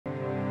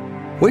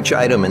Which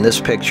item in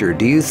this picture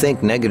do you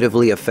think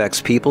negatively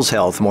affects people's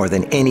health more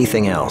than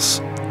anything else?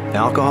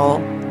 Alcohol?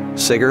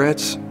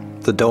 Cigarettes?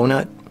 The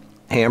donut?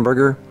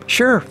 Hamburger?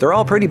 Sure, they're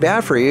all pretty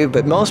bad for you,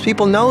 but most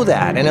people know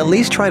that and at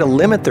least try to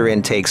limit their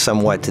intake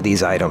somewhat to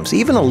these items,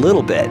 even a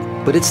little bit.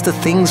 But it's the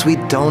things we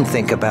don't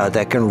think about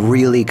that can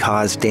really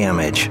cause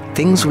damage.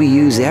 Things we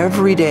use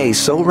every day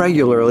so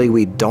regularly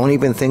we don't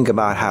even think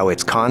about how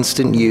its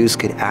constant use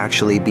could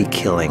actually be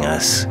killing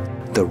us.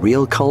 The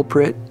real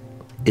culprit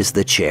is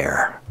the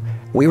chair.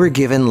 We were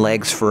given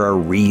legs for a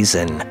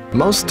reason.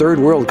 Most third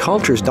world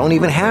cultures don't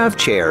even have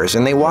chairs,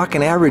 and they walk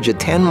an average of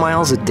 10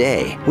 miles a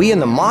day. We in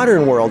the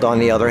modern world, on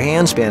the other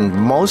hand, spend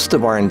most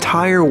of our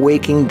entire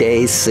waking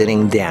days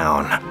sitting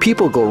down.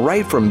 People go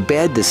right from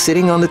bed to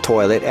sitting on the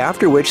toilet,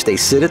 after which they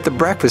sit at the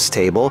breakfast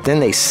table, then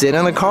they sit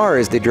in a car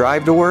as they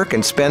drive to work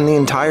and spend the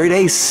entire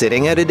day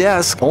sitting at a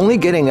desk, only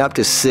getting up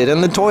to sit in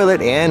the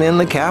toilet and in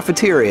the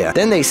cafeteria.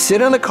 Then they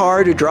sit in the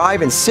car to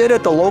drive and sit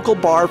at the local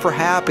bar for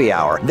happy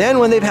hour. Then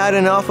when they've had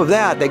enough of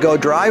that, they go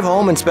drive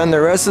home and spend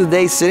the rest of the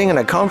day sitting in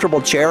a comfortable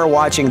chair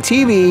watching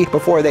TV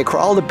before they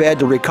crawl to bed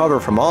to recover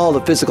from all the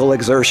physical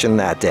exertion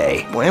that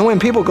day. And when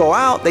people go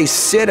out, they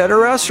sit at a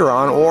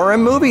restaurant or a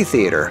movie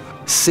theater.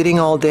 Sitting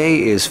all day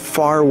is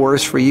far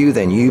worse for you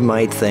than you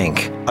might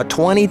think. A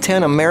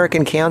 2010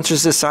 American Cancer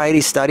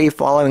Society study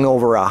following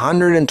over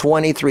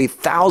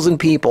 123,000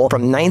 people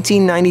from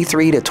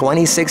 1993 to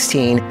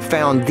 2016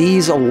 found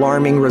these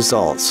alarming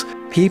results.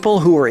 People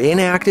who were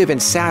inactive and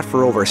sat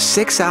for over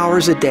 6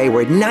 hours a day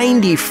were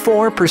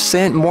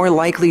 94% more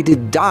likely to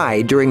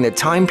die during the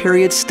time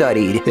period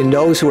studied than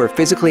those who were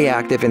physically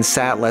active and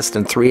sat less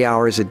than 3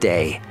 hours a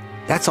day.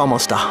 That's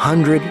almost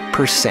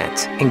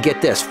 100%. And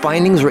get this,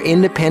 findings were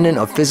independent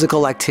of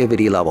physical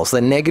activity levels.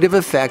 The negative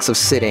effects of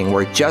sitting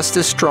were just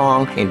as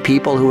strong in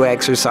people who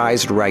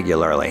exercised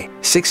regularly.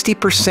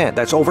 60%,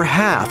 that's over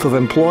half of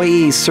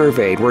employees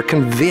surveyed, were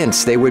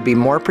convinced they would be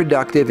more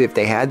productive if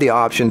they had the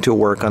option to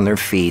work on their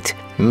feet.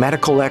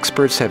 Medical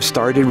experts have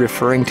started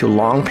referring to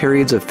long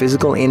periods of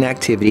physical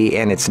inactivity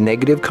and its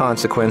negative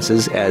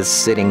consequences as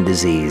sitting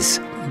disease.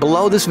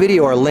 Below this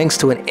video are links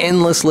to an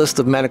endless list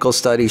of medical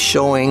studies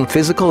showing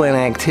physical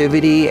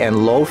inactivity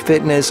and low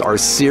fitness are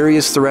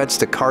serious threats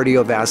to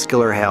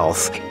cardiovascular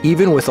health.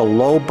 Even with a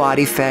low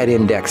body fat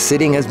index,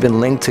 sitting has been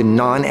linked to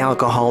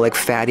non-alcoholic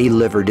fatty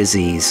liver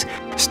disease.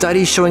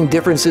 Studies showing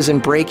differences in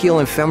brachial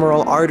and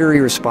femoral artery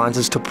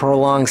responses to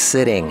prolonged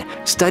sitting.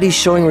 Studies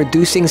showing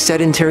reducing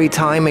sedentary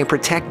time may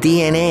protect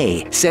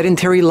DNA.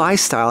 Sedentary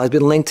lifestyle has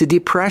been linked to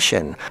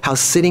depression. How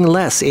sitting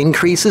less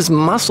increases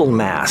muscle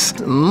mass.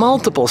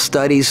 Multiple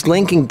studies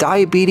linking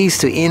diabetes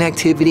to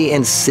inactivity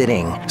and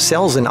sitting.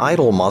 Cells in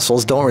idle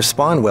muscles don't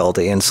respond well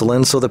to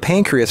insulin, so the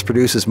pancreas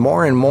produces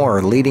more and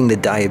more, leading to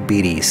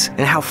diabetes.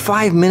 And how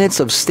 5 minutes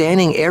of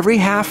standing every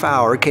half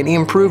hour can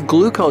improve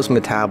glucose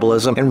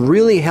metabolism and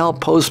really help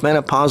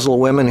postmenopausal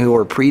women who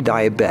are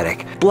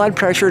pre-diabetic. Blood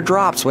pressure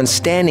drops when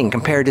standing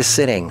compared to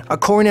sitting. A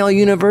Cornell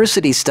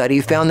University study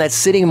found that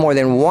sitting more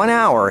than 1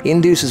 hour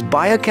induces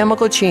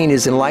biochemical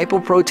changes in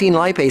lipoprotein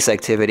lipase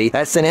activity,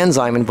 that's an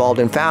enzyme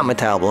involved in fat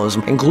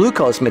metabolism, and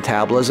glucose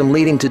metabolism,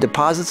 leading to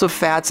deposits of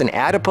fats in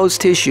adipose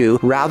tissue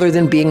rather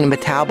than being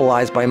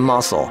metabolized by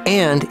muscle,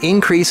 and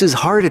increases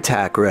heart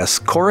attack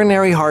risk,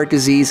 coronary heart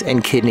disease,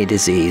 and kidney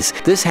disease.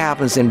 This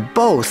happens in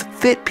both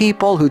fit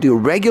people who do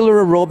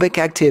regular aerobic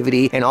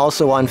activity and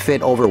also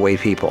unfit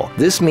overweight people.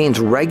 This means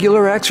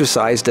regular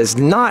exercise does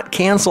not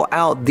cancel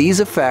out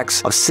these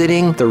effects of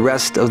sitting the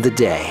rest of the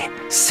day.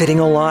 Sitting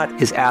a lot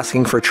is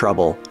asking for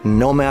trouble,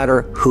 no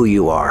matter who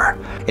you are.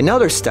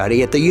 Another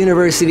study at the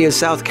University of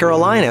South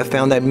Carolina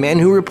found that men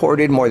who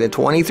reported more than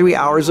 23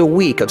 hours a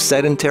week of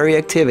sedentary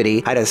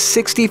activity had a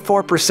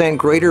 64%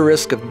 greater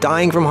risk of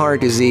dying from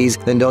heart disease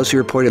than those who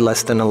reported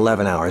less than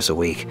 11 hours a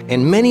week.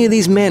 And many of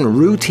these men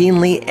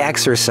routinely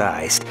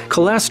exercised.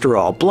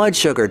 Cholesterol, blood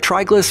sugar,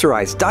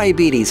 triglycerides,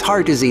 diabetes,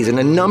 heart disease, and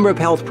a number of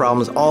health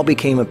problems all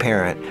became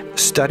apparent.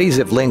 Studies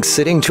have linked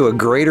sitting to a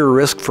greater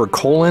risk for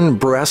colon,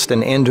 breast,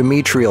 and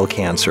endometrial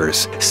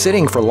cancers.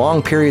 Sitting for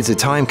long periods of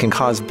time can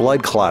cause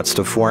blood clots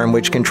to form,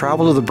 which can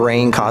travel to the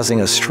brain,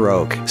 causing a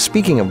stroke.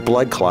 Speaking of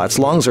blood clots,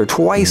 lungs are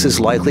twice as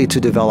likely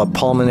to develop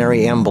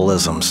pulmonary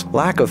embolisms.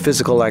 Lack of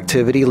physical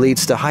activity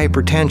leads to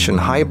hypertension,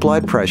 high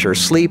blood pressure,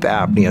 sleep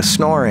apnea,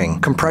 snoring,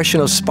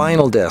 compression of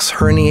spinal discs,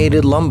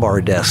 herniated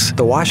lumbar discs.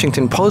 The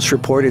Washington Post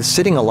reported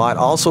sitting a lot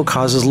also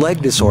causes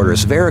leg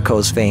disorders,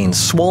 varicose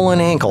veins, swollen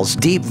ankles,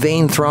 deep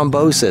vein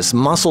thrombosis,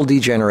 muscle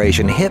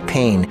degeneration, hip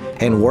pain,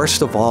 and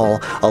worst of all,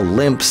 a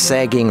limp,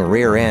 sagging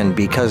rear end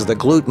because the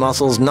glute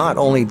muscles not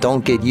only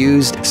don't get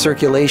used,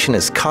 circulation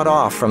is cut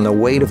off from the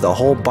weight of the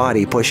whole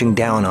body pushing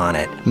down on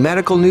it.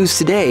 Medical News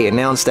Today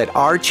announced that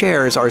our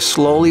chairs are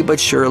slowly but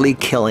surely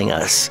killing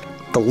us.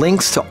 The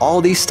links to all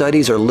these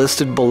studies are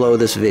listed below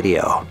this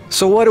video.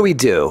 So what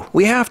do?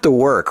 We have to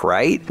work,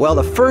 right? Well,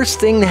 the first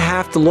thing to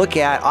have to look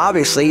at,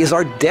 obviously, is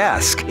our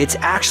desk. It's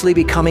actually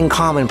becoming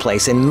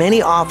commonplace in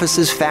many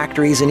offices,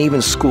 factories, and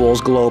even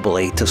schools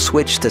globally to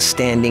switch to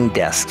standing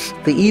desks.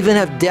 They even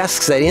have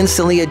desks that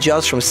instantly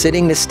adjust from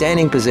sitting to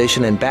standing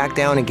position and back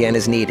down again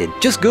as needed.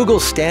 Just Google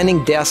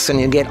standing desks and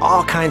you'll get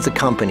all kinds of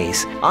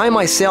companies. I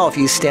myself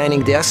use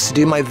standing desks to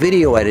do my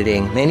video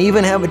editing and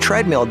even have a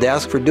treadmill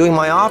desk for doing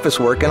my office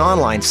work and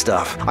online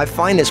stuff. I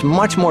find this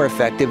much more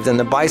effective than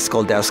the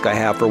bicycle desk I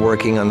have for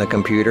working on the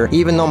computer.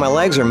 Even though my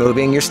legs are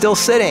moving, you're still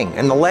sitting,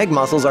 and the leg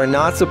muscles are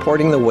not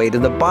supporting the weight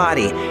of the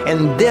body.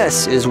 And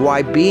this is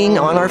why being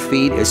on our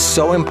feet is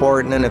so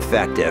important and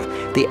effective.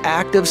 The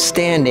act of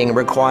standing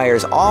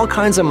requires all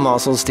kinds of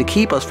muscles to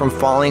keep us from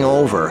falling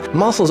over.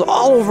 Muscles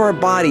all over our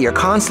body are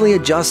constantly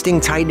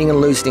adjusting, tightening,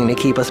 and loosening to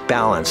keep us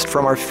balanced,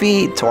 from our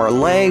feet to our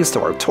legs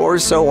to our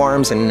torso,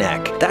 arms, and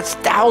neck. That's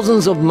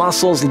thousands of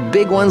muscles,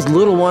 big ones,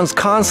 little ones,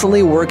 constantly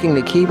working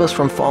to keep us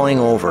from falling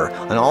over.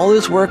 And all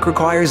this work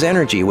requires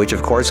energy, which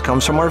of course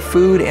comes from our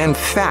food, and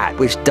fat,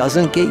 which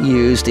doesn't get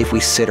used if we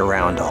sit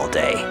around all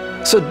day.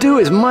 So do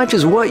as much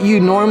as what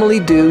you normally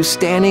do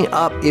standing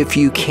up if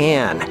you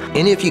can.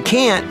 And if you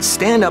can't,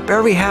 stand up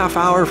every half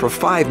hour for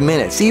 5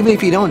 minutes. Even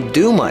if you don't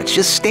do much,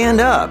 just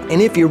stand up.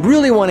 And if you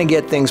really want to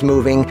get things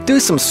moving, do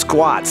some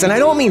squats. And I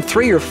don't mean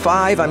 3 or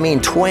 5, I mean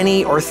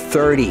 20 or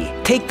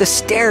 30. Take the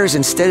stairs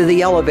instead of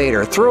the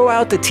elevator. Throw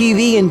out the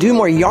TV and do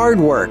more yard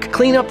work.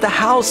 Clean up the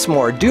house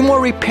more. Do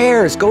more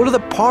repairs. Go to the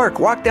park.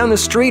 Walk down the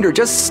street, or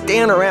just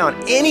stand around.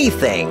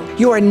 Anything.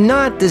 You are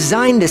not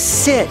designed to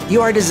sit.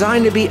 You are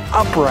designed to be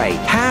upright.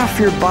 Half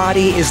your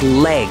body is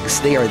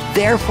legs. They are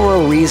there for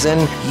a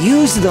reason.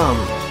 Use them.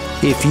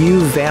 If you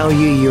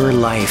value your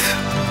life,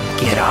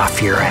 get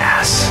off your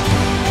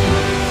ass.